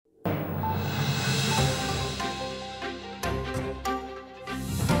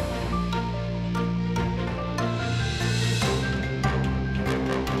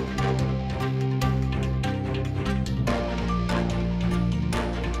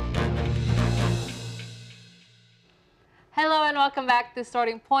welcome back to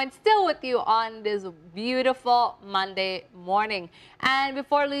Starting Point. Still with you on this beautiful Monday morning. And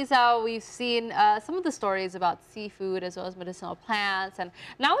before Lisa, we've seen some of the stories about seafood as well as medicinal plants. And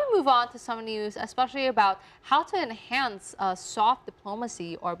now we move on to some news, especially about how to enhance soft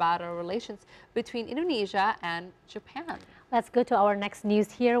diplomacy or better relations between Indonesia and Japan. Let's go to our next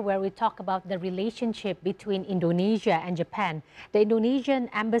news here, where we talk about the relationship between Indonesia and Japan. The Indonesian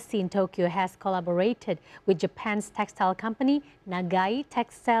embassy in Tokyo has collaborated with Japan's textile company Nagai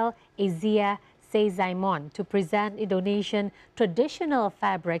Textile Asia Seizaimon to present Indonesian traditional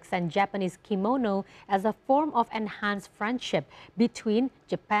fabrics and Japanese kimono as a form of enhanced friendship between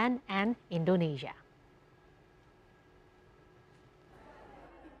Japan and Indonesia.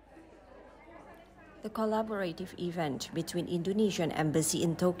 The collaborative event between Indonesian Embassy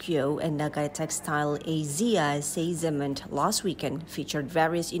in Tokyo and Nagai Textile Asia Seizaimon last weekend featured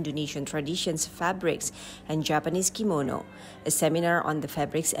various Indonesian traditions, fabrics, and Japanese kimono, a seminar on the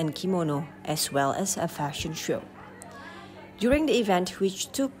fabrics and kimono, as well as a fashion show. During the event,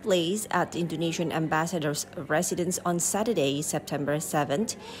 which took place at the Indonesian ambassador's residence on Saturday, September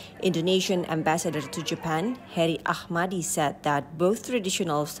 7th, Indonesian ambassador to Japan, Heri Ahmadi, said that both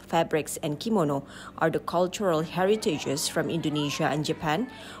traditional fabrics and kimono are the cultural heritages from Indonesia and Japan,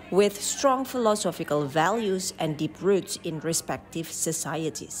 with strong philosophical values and deep roots in respective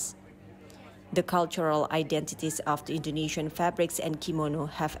societies. The cultural identities of the Indonesian fabrics and kimono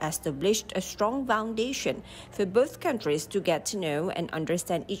have established a strong foundation for both countries to get to know and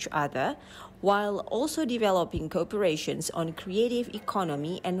understand each other, while also developing cooperations on creative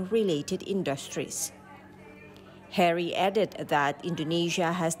economy and related industries. Harry added that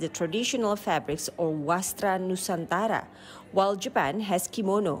Indonesia has the traditional fabrics or Wastra Nusantara, while Japan has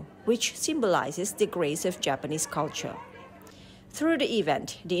kimono, which symbolizes the grace of Japanese culture. Through the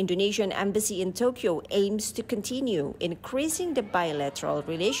event, the Indonesian Embassy in Tokyo aims to continue increasing the bilateral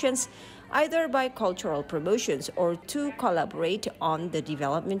relations, either by cultural promotions or to collaborate on the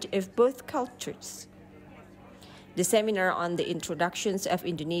development of both cultures. The seminar on the introductions of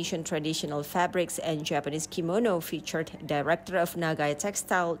Indonesian traditional fabrics and Japanese kimono featured Director of Nagai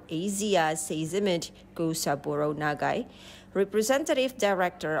Textile Asia Seizaimon Go Saburo Nagai, Representative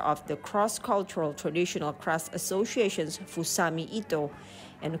Director of the Cross-Cultural Traditional Craft Associations Fusami Ito,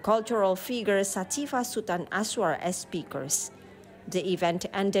 and cultural figure Sativa Sultan Aswar as speakers. The event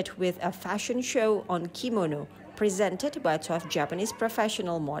ended with a fashion show on kimono presented by 12 Japanese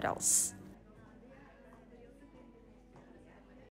professional models.